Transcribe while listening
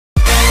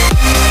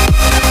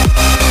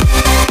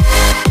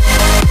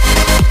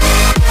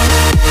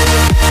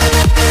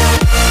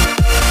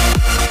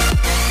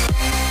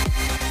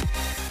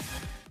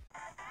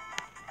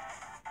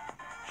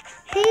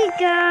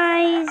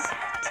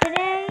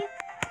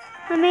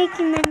I'm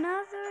making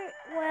another,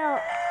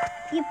 well,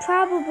 you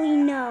probably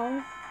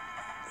know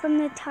from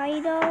the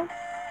title,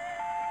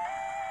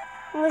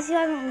 unless you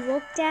haven't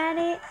looked at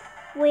it,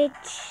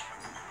 which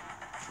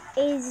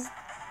is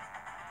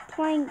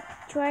playing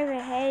Drive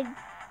Ahead.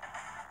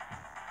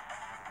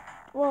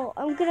 Well,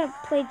 I'm gonna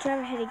play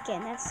Drive Ahead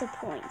again, that's the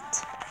point.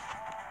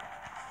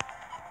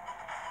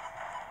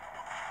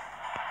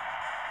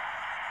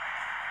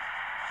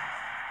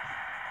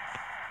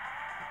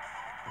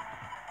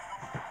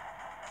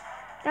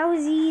 That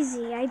was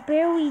easy. I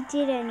barely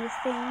did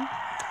anything.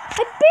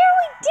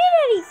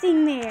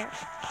 There.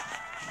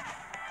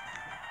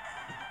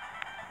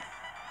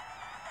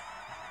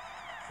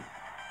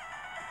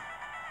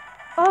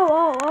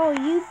 Oh,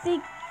 you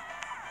think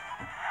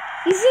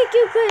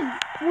you could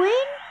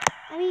win?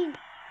 I mean,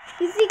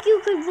 you think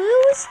you could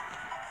lose?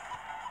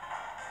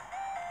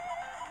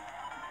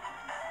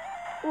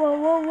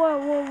 Whoa.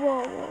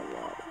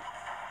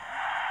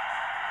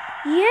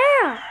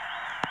 Yeah!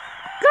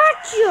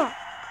 Gotcha!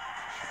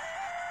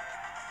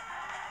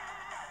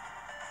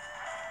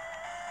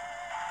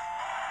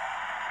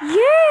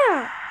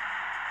 Yeah!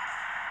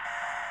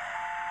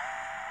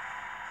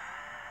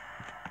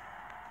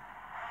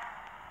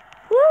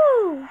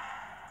 Woo!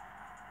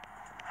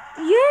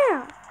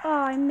 Yeah!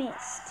 Oh, I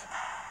missed.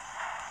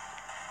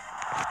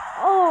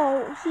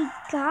 Oh, he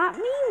got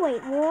me?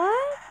 Wait,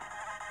 what?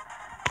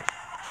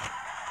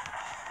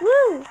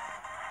 Woo!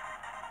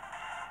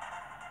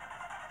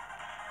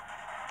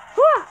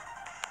 Huh!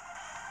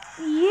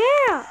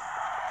 Yeah!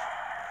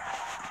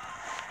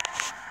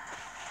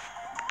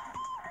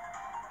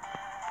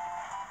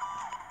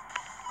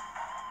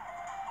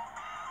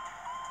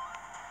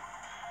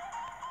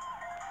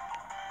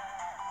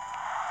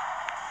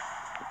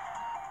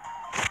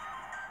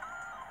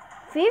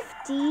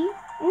 $50?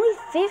 Only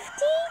 50?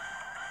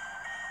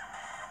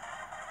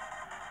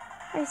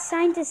 I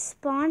signed a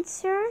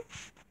sponsor?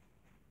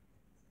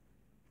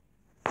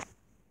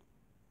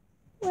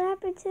 What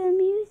happened to the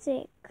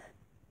music?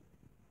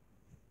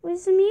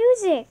 Where's the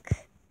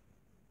music?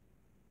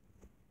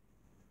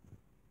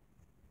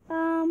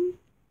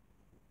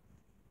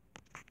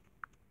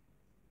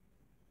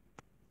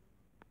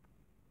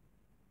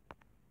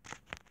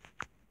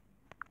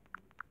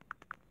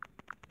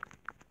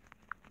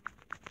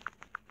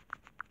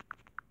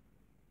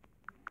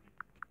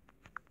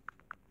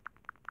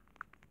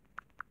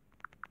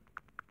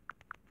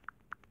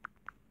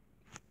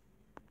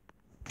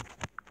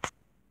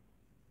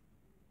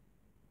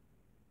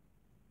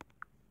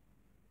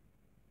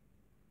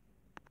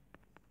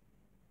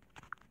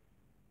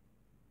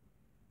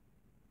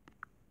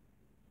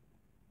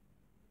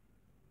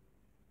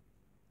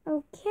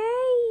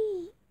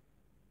 Okay.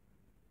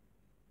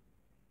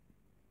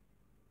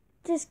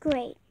 Just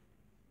great.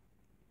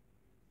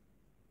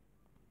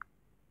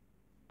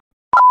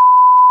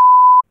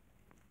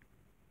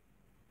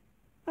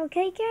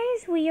 Okay,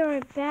 guys, we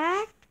are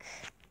back.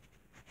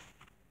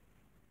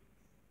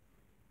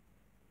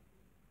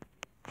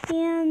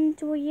 And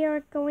we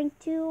are going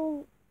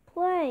to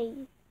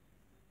play.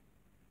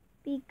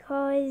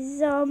 Because,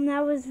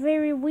 that was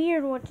very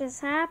weird what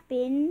just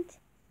happened.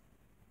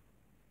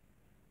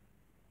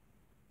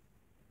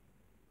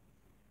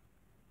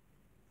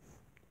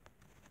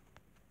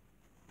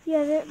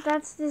 Yeah,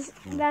 that's the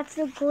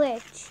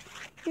glitch.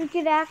 You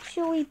could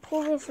actually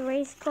pull this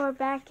race car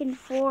back and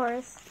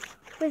forth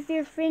with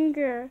your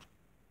finger.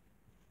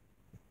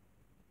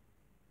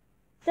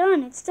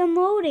 Done. It's done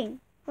loading,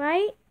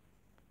 right?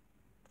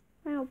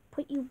 I'll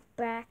put you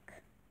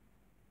back.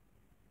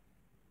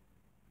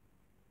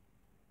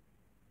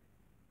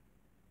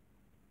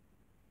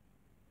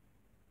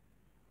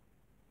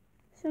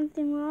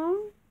 Something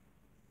wrong?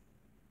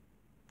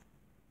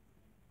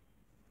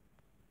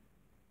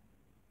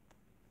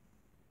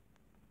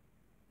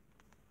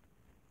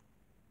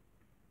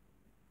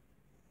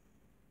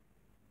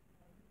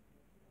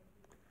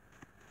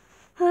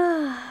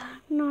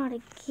 Not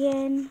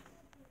again.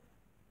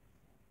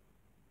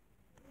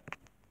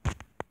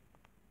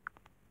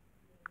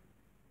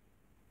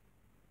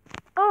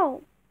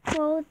 Oh,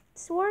 well,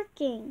 it's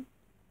working.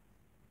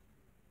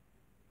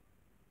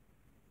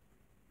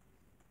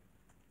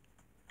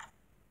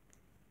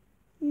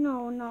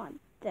 No, not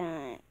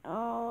that.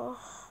 Oh.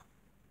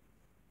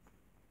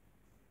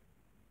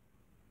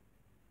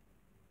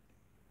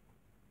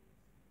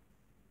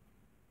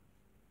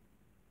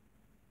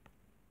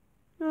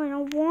 No, I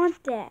don't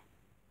want that.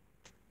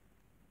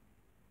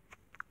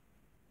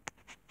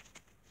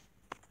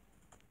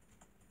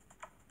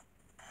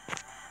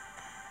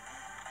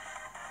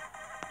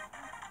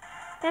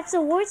 That's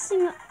the worst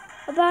thing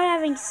about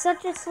having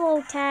such a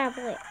slow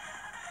tablet.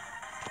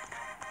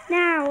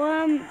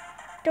 Now,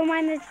 don't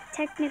mind the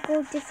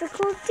technical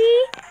difficulty.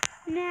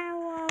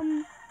 Now,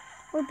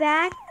 we're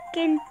back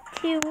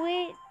into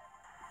it,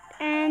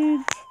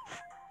 and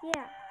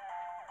yeah.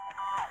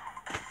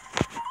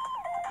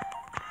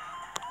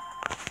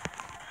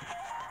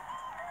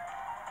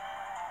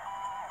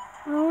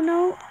 Oh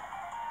no.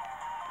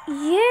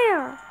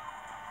 Yeah.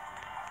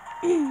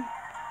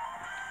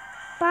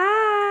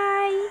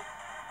 Bye.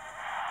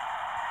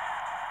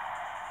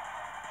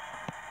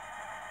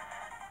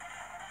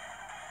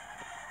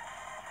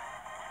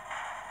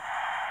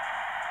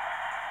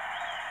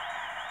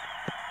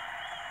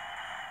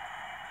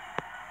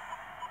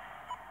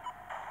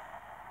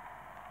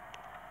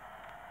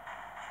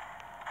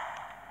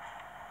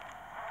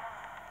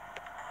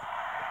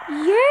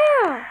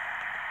 Yeah!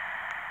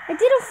 I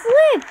did a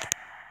flip!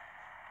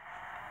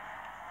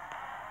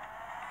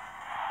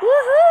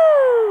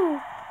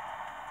 Woohoo!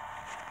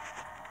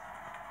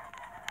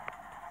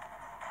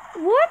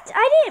 What?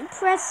 I didn't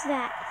press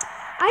that.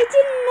 I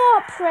did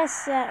not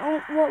press that.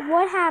 Oh,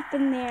 what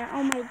happened there?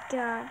 Oh my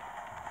god.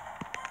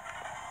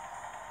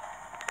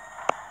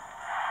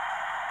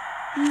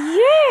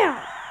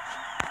 Yeah!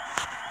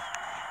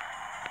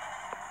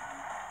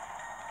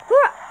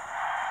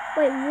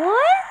 Wait,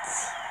 what?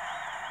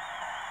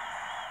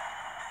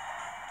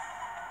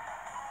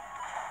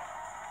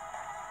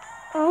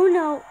 Oh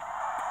no.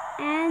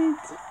 And,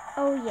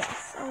 oh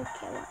yes.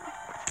 Okay, wow.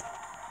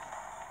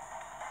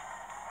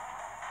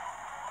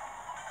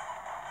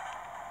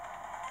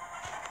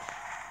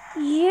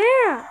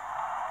 Yeah!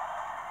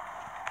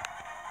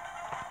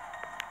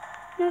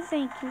 No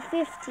thank you,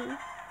 50.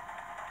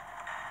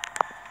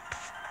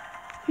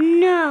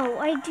 No,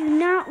 I do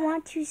not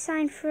want to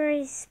sign for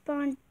a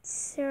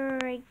sponsor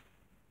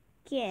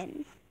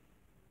again.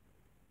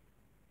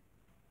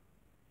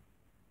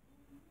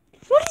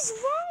 What is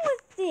wrong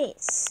with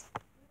this?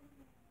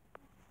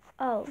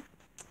 Oh.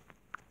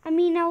 I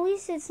mean, at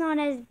least it's not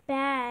as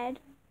bad.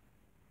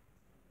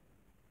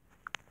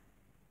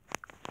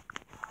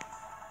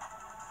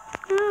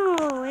 No,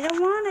 I don't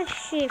want to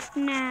shift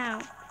now.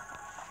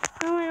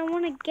 No, I don't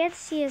want to get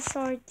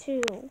CSR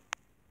too.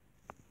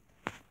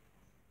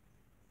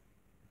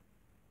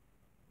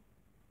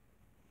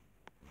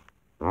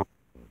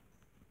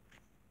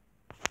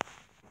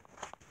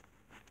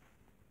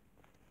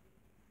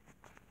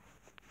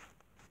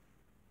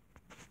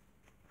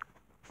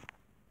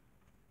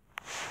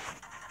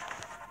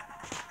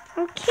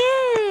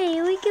 Okay,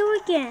 here we go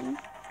again.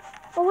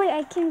 Oh wait,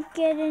 I can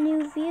get a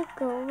new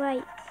vehicle,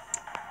 right.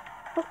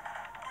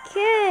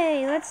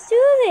 Okay, let's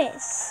do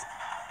this.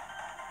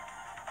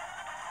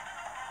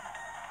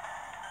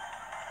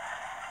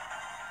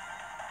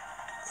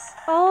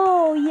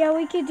 Oh, yeah,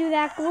 we could do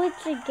that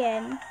glitch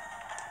again.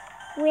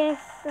 With,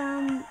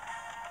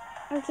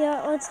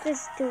 okay, let's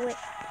just do it.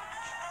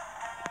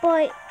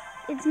 But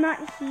it's not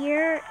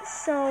here,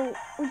 so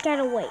we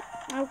gotta wait.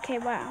 Okay,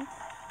 wow.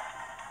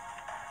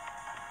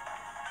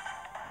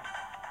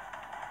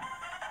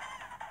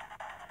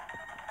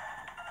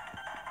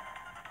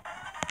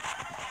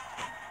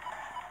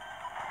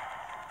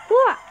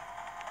 What?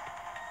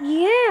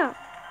 Yeah.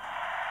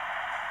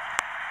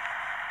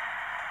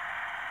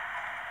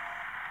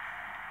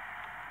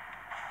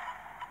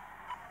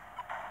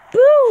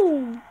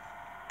 Boom!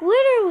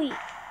 Literally.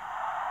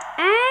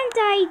 And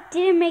I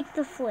didn't make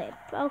the flip.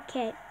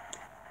 Okay.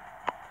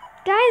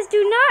 Guys,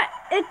 do not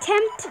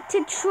attempt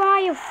to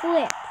try a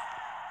flip.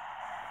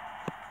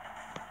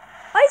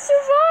 I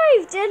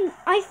survived, and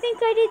I think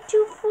I did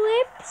 2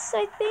 flips,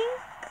 I think.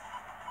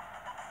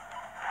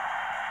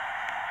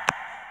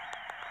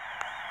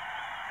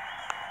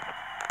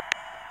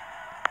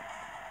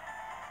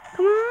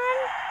 Come on.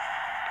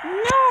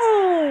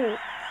 No!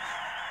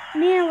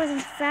 Man, I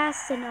wasn't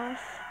fast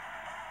enough.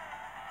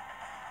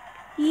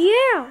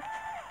 Yeah!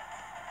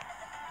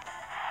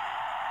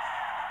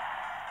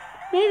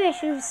 Maybe I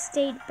should have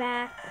stayed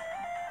back.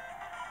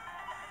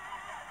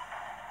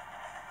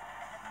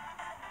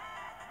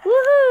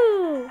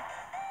 Woohoo!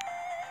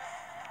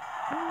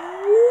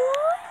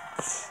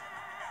 What?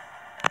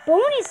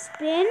 Bonus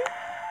spin?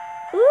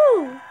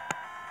 Ooh,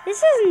 this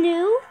is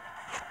new.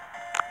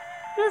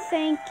 No,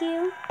 thank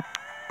you.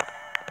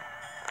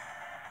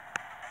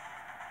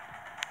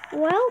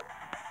 Well,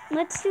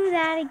 let's do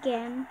that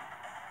again.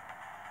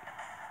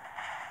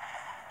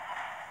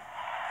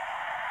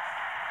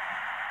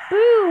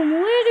 Boom,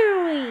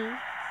 literally.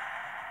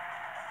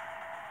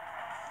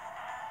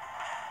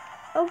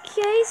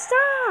 Okay,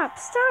 stop,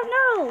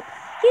 no.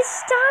 You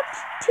stopped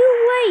too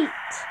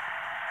late.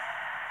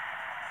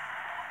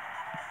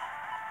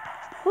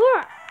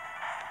 Huh.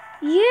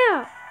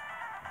 Yeah.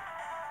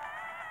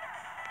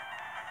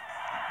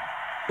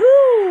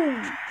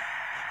 Boom.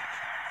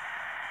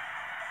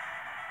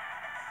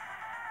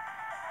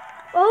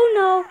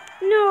 Oh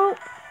no.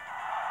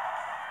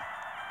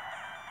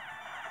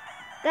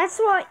 That's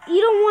why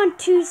you don't want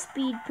 2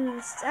 speed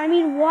boosts. I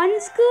mean,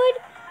 1's good,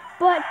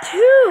 but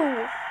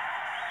 2.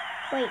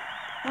 Wait,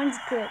 1's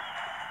good.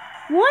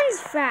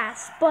 1's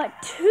fast, but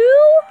 2?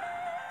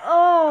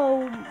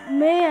 Oh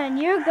man,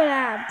 you're gonna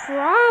have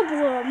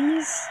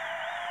problems.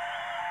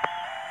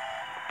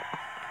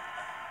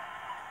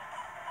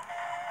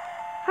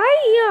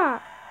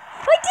 Hiya!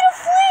 I did a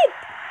flip!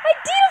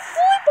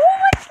 Oh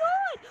my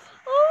god!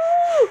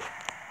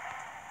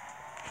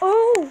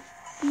 Oh,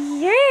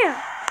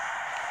 yeah!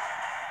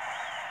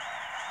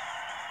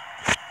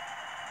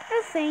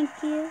 Oh, thank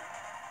you.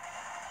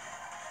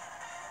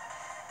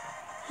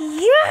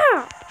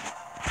 Yeah!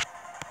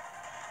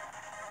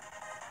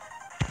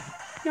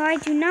 No, I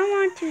do not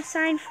want to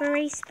sign for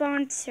a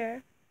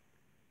sponsor.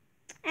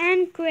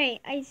 And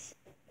great,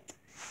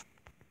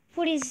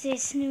 what is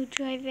this new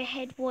drive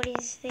ahead? What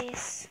is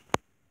this?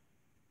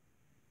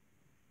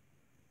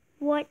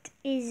 What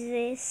is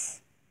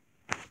this?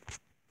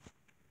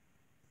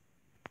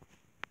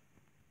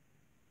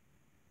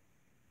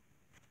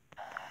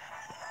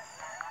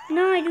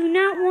 No, I do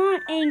not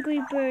want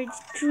Angry Birds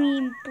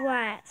Dream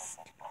Blast.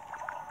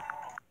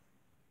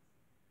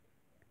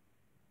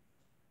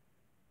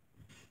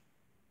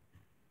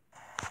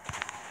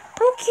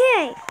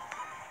 Okay.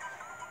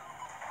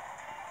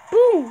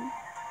 Boom.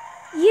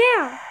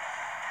 Yeah.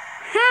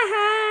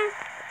 Haha.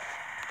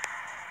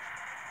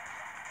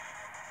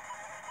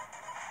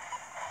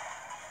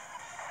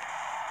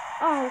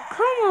 Oh,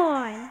 come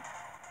on.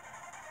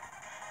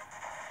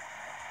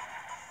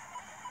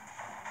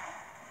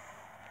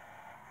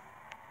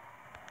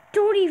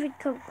 Don't even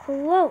come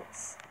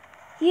close.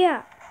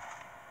 Yeah.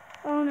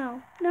 Oh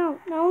no. No,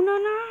 no, no,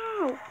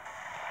 no.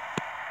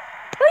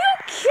 Are you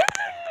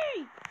kidding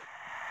me?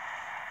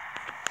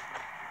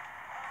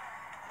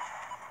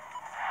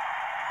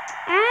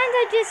 And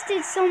I just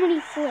did so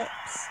many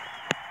flips.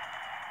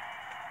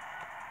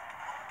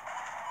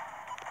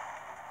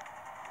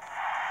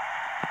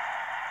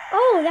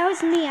 Oh, that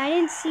was me. I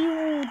didn't see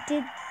who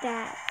did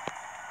that.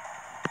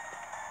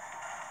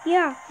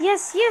 Yeah.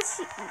 Yes,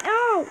 yes.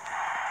 No.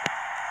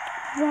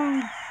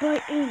 Wrong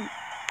button.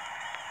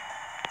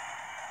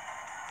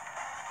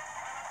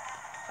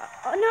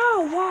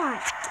 No,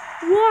 why?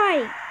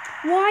 Why?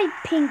 Why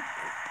pink,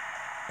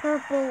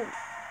 purple,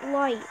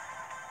 light?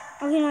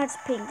 Okay, no, that's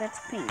pink. That's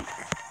pink.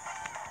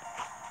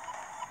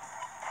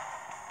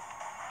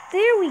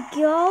 There we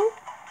go.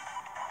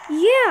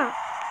 Yeah.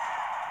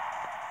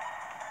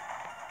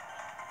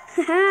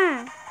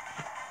 Haha.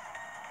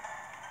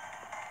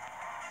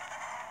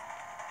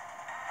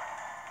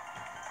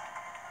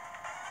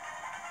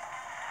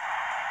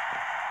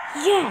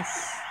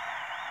 Yes.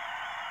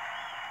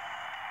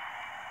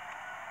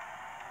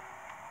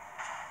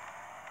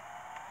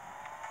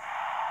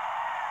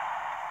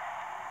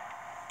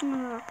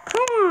 Oh,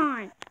 come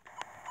on.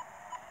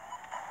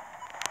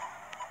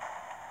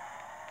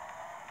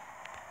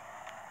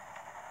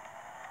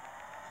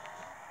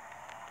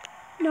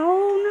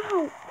 No,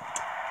 no.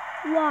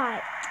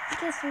 Why?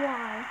 Just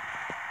why?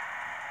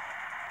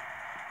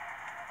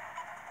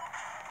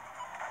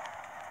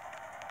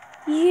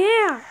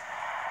 Yeah.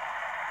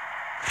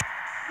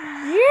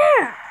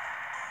 Yeah.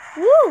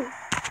 Woo.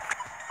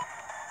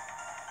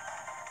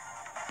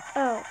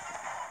 Oh.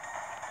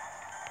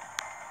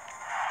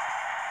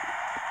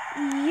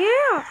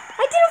 Yeah.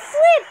 I did a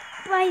flip,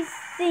 I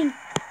think.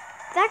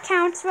 That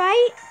counts,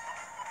 right?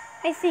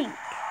 I think.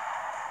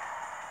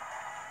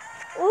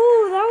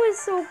 Oh, that was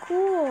so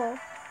cool.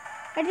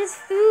 I just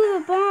threw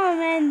the bomb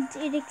and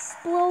it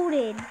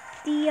exploded.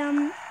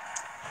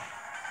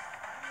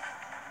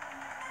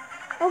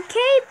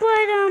 Okay,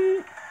 but,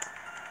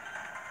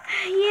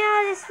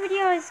 yeah, this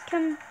video has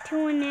come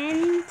to an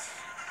end.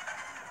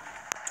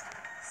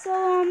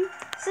 So,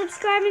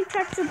 subscribe and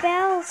touch the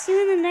bell. See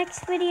you in the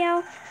next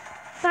video.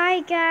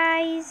 Bye,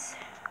 guys.